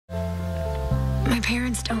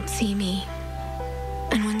parents don't see me.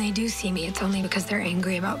 And when they do see me, it's only because they're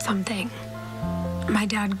angry about something. My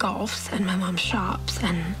dad golfs and my mom shops,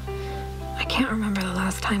 and I can't remember the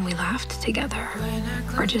last time we laughed together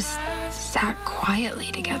or just sat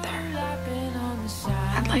quietly together.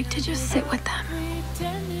 I'd like to just sit with them,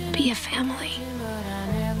 be a family,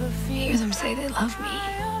 hear them say they love me.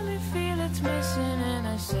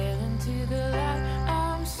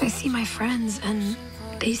 I see my friends, and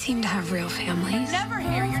they seem to have real families. You're never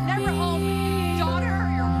here. You're never home with your daughter or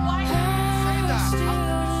your wife. Say that. How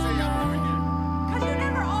can you say I'm never here? Because you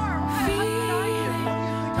never are. How can I hear?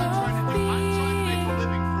 I'm trying to make a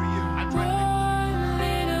living for you. I'm trying to make a living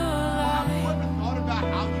for you. Have you ever thought about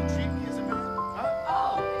how you treat me as a man? Huh?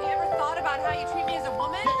 Oh, have you ever thought about how you treat me as a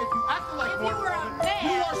woman? Yeah, if you acted like If one you were a woman, man.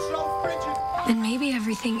 you are so frigid. And maybe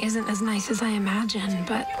everything isn't as nice as I imagine,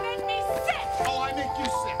 but You make me sick. Oh, I make you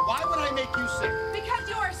sick. Why would I make you sick? Because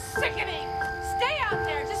you are sickening. Stay out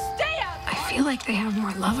there. Just stay out I there. feel like they have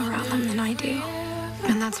more love around them than I do.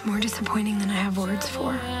 And that's more disappointing than I have words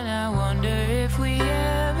for. And I wonder if we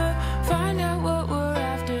ever find out what we're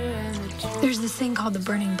after in the truth. There's this thing called the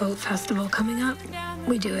Burning Boat Festival coming up.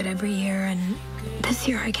 We do it every year, and this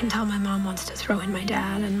year I can tell my mom wants to throw in my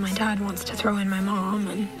dad, and my dad wants to throw in my mom,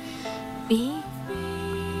 and me?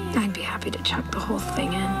 I'd be happy to chuck the whole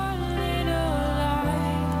thing in.